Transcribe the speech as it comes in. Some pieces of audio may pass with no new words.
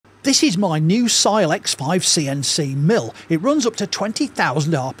This is my new SYIL X5 CNC mill. It runs up to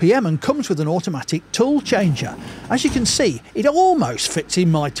 20,000 RPM and comes with an automatic tool changer. As you can see, it almost fits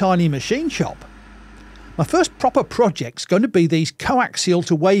in my tiny machine shop. My first proper project's going to be these coaxial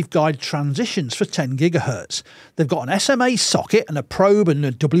to waveguide transitions for 10 GHz. They've got an SMA socket and a probe and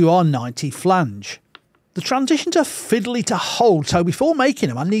a WR90 flange. The transitions are fiddly to hold, so before making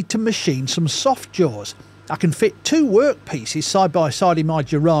them I need to machine some soft jaws. I can fit 2 workpieces side by side in my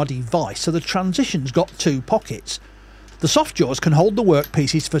Gerardi vise, so the transition's got 2 pockets. The soft jaws can hold the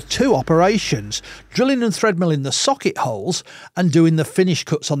workpieces for 2 operations, drilling and thread milling the socket holes and doing the finish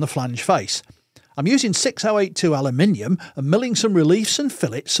cuts on the flange face. I'm using 6082 aluminium and milling some reliefs and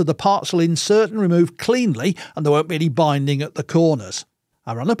fillets so the parts will insert and remove cleanly and there won't be any binding at the corners.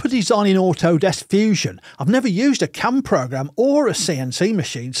 I run up a design in Autodesk Fusion. I've never used a CAM program or a CNC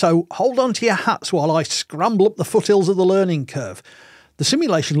machine, so hold on to your hats while I scramble up the foothills of the learning curve. The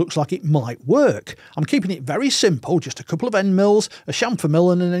simulation looks like it might work. I'm keeping it very simple, just a couple of end mills, a chamfer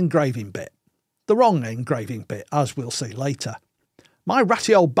mill and an engraving bit. The wrong engraving bit, as we'll see later. My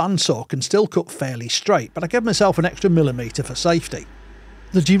ratty old bandsaw can still cut fairly straight, but I gave myself an extra millimetre for safety.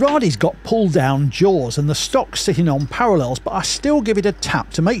 The Gerardi's got pull-down jaws and the stock's sitting on parallels, but I still give it a tap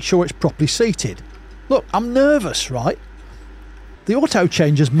to make sure it's properly seated. Look, I'm nervous, right? The auto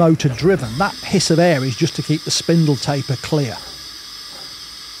changer's motor driven. That hiss of air is just to keep the spindle taper clear.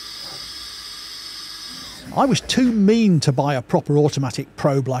 I was too mean to buy a proper automatic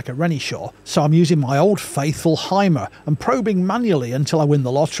probe like a Renishaw, so I'm using my old faithful Heimer and probing manually until I win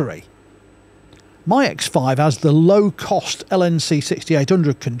the lottery. My X5 has the low-cost LNC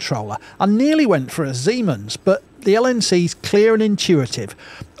 6800 controller. I nearly went for a Siemens, but the LNC's clear and intuitive,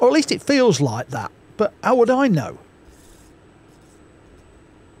 or at least it feels like that, but how would I know?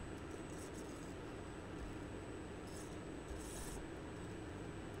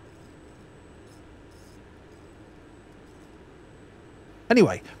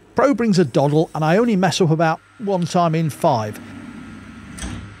 Anyway, probe brings a doddle and I only mess up about 1 time in 5.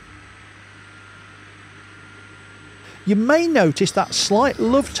 You may notice that slight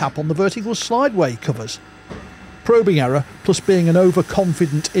love tap on the vertical slideway covers. Probing error plus being an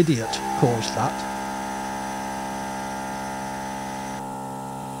overconfident idiot caused that.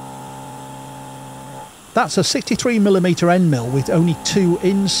 That's a 63mm end mill with only 2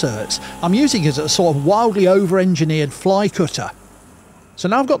 inserts. I'm using it as a sort of wildly over-engineered fly cutter. So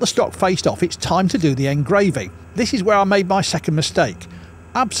now I've got the stock faced off, it's time to do the engraving. This is where I made my second mistake.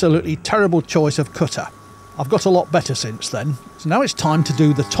 Absolutely terrible choice of cutter. I've got a lot better since then. So now it's time to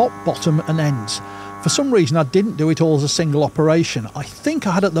do the top, bottom and ends. For some reason I didn't do it all as a single operation. I think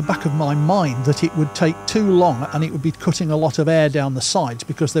I had at the back of my mind that it would take too long and it would be cutting a lot of air down the sides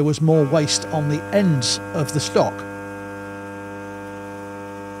because there was more waste on the ends of the stock.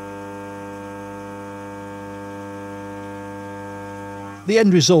 The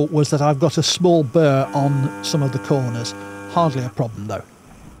end result was that I've got a small burr on some of the corners. Hardly a problem though.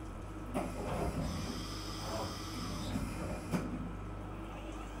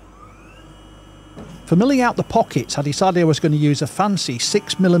 For milling out the pockets, I decided I was going to use a fancy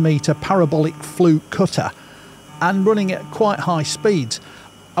 6mm parabolic fluke cutter and running at quite high speeds.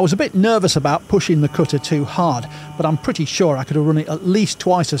 I was a bit nervous about pushing the cutter too hard, but I'm pretty sure I could have run it at least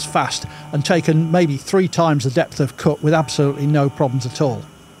twice as fast and taken maybe 3 times the depth of cut with absolutely no problems at all.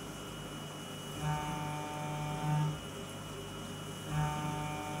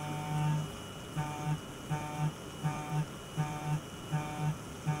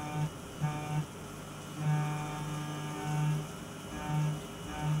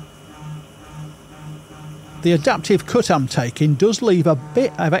 The adaptive cut I'm taking does leave a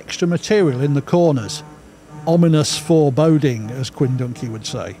bit of extra material in the corners. Ominous foreboding, as Quindunky would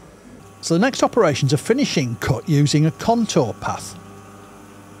say. So the next operation's a finishing cut using a contour path.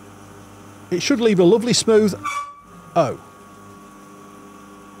 It should leave a lovely smooth... Oh.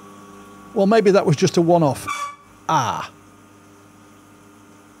 Well, maybe that was just a one-off. Ah.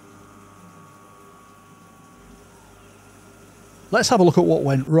 Let's have a look at what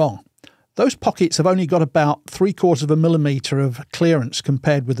went wrong. Those pockets have only got about 3/4 of a millimetre of clearance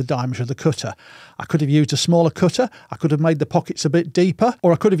compared with the diameter of the cutter. I could have used a smaller cutter, I could have made the pockets a bit deeper,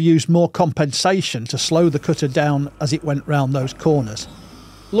 or I could have used more compensation to slow the cutter down as it went round those corners.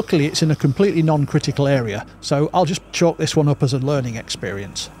 Luckily it's in a completely non-critical area, so I'll just chalk this one up as a learning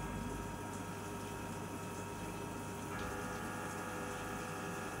experience.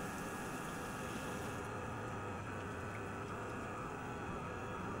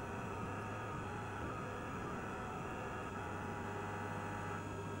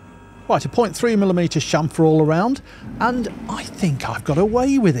 Right, a 0.3mm chamfer all around, and I think I've got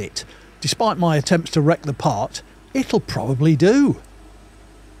away with it. Despite my attempts to wreck the part, it'll probably do.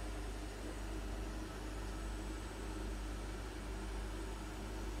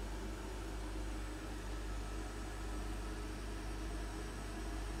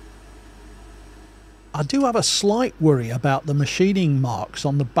 I do have a slight worry about the machining marks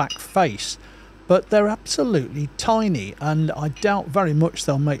on the back face, but they're absolutely tiny, and I doubt very much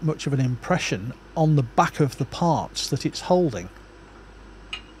they'll make much of an impression on the back of the parts that it's holding.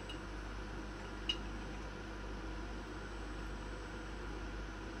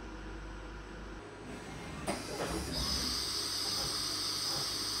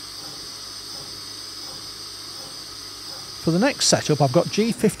 For the next setup, I've got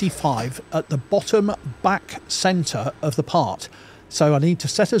G55 at the bottom back centre of the part. So I need to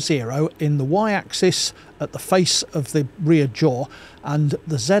set a 0 in the Y-axis at the face of the rear jaw and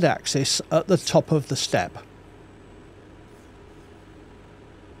the Z-axis at the top of the step.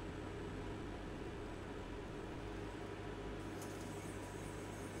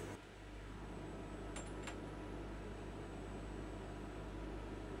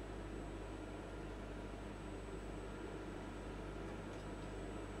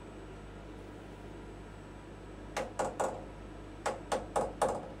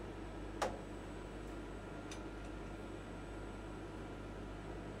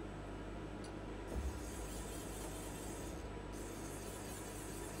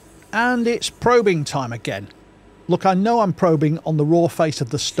 And it's probing time again. Look, I know I'm probing on the raw face of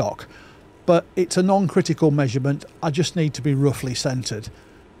the stock, but it's a non-critical measurement. I just need to be roughly centred.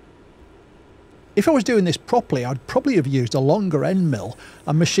 If I was doing this properly, I'd probably have used a longer end mill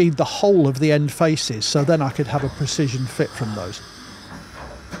and machined the whole of the end faces, so then I could have a precision fit from those.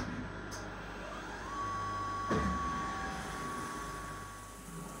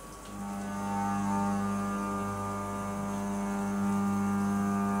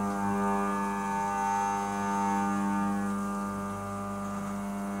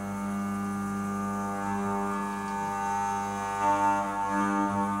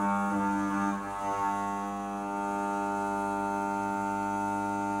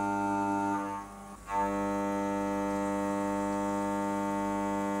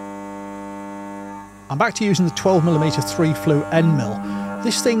 I'm back to using the 12mm 3 flue end mill.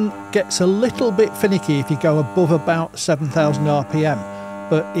 This thing gets a little bit finicky if you go above about 7,000 RPM,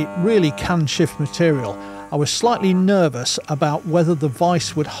 but it really can shift material. I was slightly nervous about whether the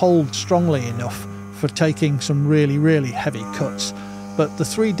vise would hold strongly enough for taking some really heavy cuts, but the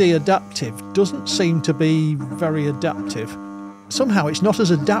 3D adaptive doesn't seem to be very adaptive. Somehow it's not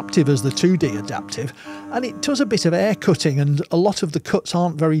as adaptive as the 2D adaptive, and it does a bit of air cutting and a lot of the cuts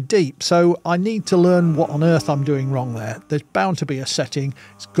aren't very deep, so I need to learn what on earth I'm doing wrong there. There's bound to be a setting,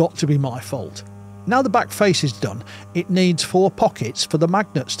 it's got to be my fault. Now the back face is done, it needs 4 pockets for the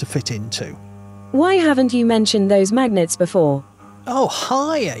magnets to fit into. Why haven't you mentioned those magnets before? Oh,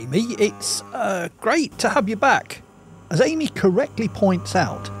 hi Amy, it's great to have you back. As Amy correctly points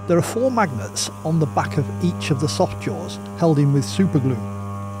out, there are 4 magnets on the back of each of the soft jaws, held in with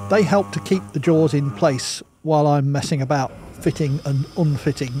superglue. They help to keep the jaws in place while I'm messing about fitting and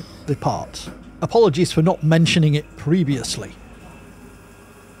unfitting the parts. Apologies for not mentioning it previously.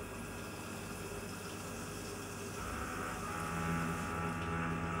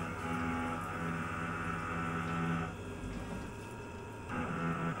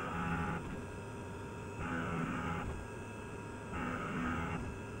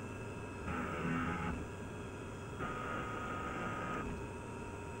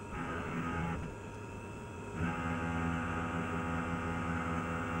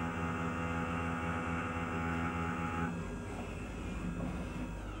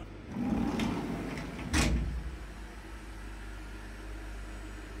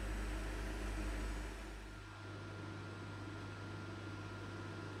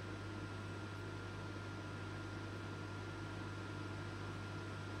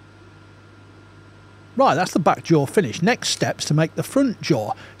 Right, that's the back jaw finished. Next steps to make the front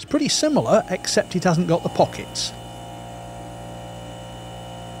jaw. It's pretty similar, except it hasn't got the pockets.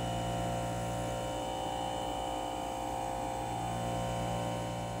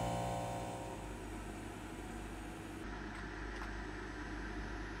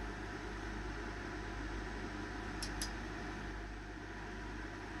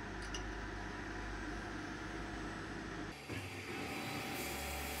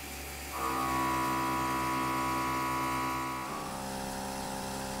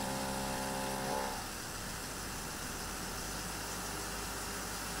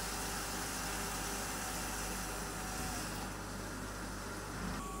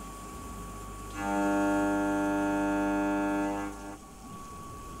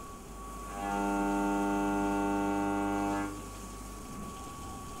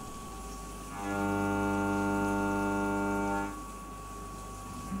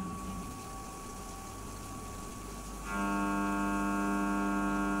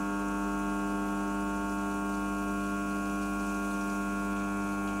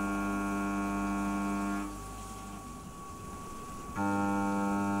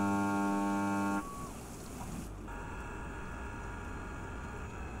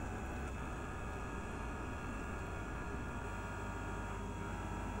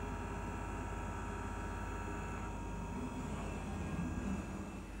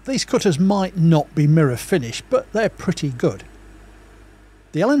 These cutters might not be mirror finished, but they're pretty good.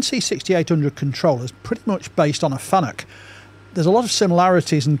 The LNC 6800 controller is pretty much based on a Fanuc. There's a lot of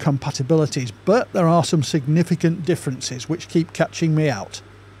similarities and compatibilities, but there are some significant differences which keep catching me out.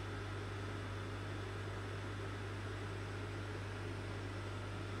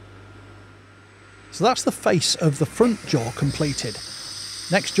 So that's the face of the front jaw completed.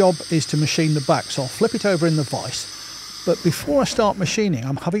 Next job is to machine the back, so I'll flip it over in the vise. But before I start machining,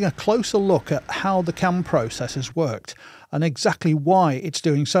 I'm having a closer look at how the cam process has worked and exactly why it's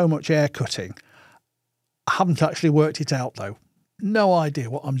doing so much air cutting. I haven't actually worked it out though. No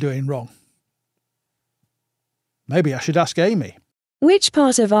idea what I'm doing wrong. Maybe I should ask Amy. Which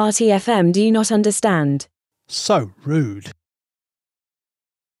part of RTFM do you not understand? So rude.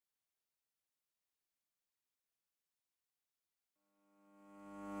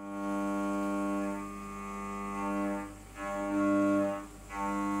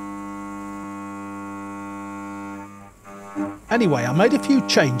 Anyway, I made a few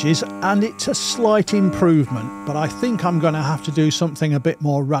changes and it's a slight improvement, but I think I'm going to have to do something a bit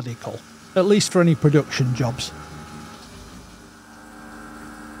more radical, at least for any production jobs.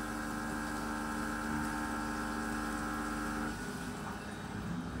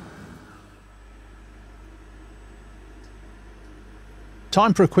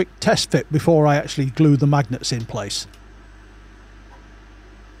 Time for a quick test fit before I actually glue the magnets in place.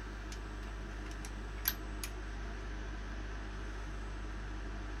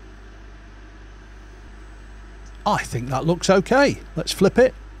 I think that looks okay. Let's flip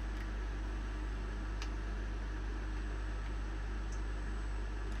it.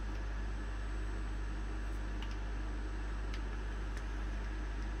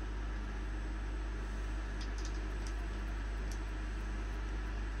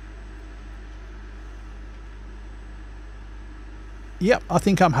 Yep, I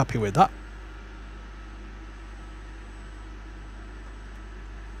think I'm happy with that.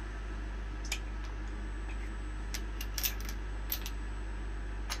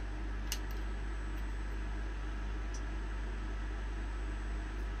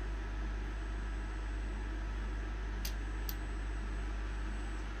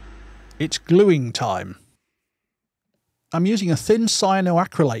 It's gluing time. I'm using a thin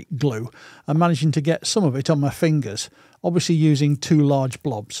cyanoacrylate glue and managing to get some of it on my fingers, obviously using 2 large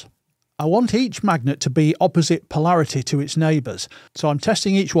blobs. I want each magnet to be opposite polarity to its neighbours, so I'm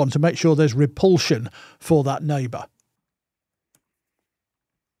testing each one to make sure there's repulsion for that neighbour.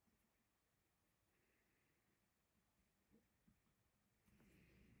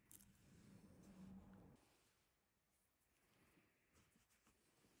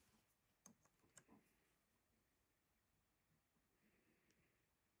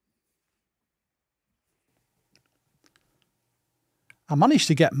 I managed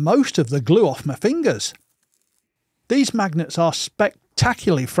to get most of the glue off my fingers. These magnets are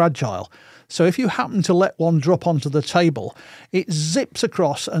spectacularly fragile, so if you happen to let one drop onto the table, it zips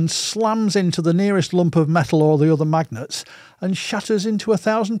across and slams into the nearest lump of metal or the other magnets and shatters into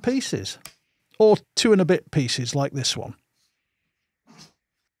 1,000 pieces. Or 2 and a bit pieces like this one.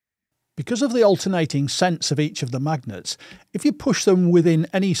 Because of the alternating sense of each of the magnets, if you push them within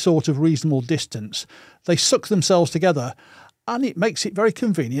any sort of reasonable distance, they suck themselves together and it makes it very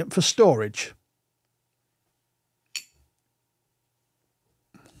convenient for storage.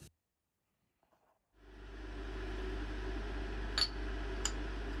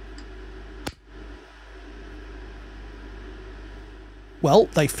 Well,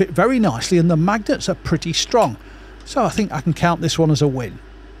 they fit very nicely and the magnets are pretty strong, so I think I can count this one as a win.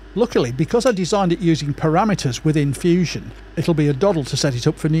 Luckily, because I designed it using parameters within Fusion, it'll be a doddle to set it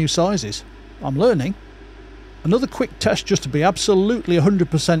up for new sizes. I'm learning. Another quick test just to be absolutely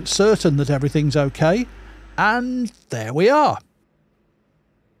 100% certain that everything's okay, and there we are.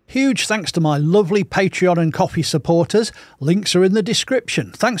 Huge thanks to my lovely Patreon and Ko-fi supporters. Links are in the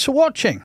description. Thanks for watching.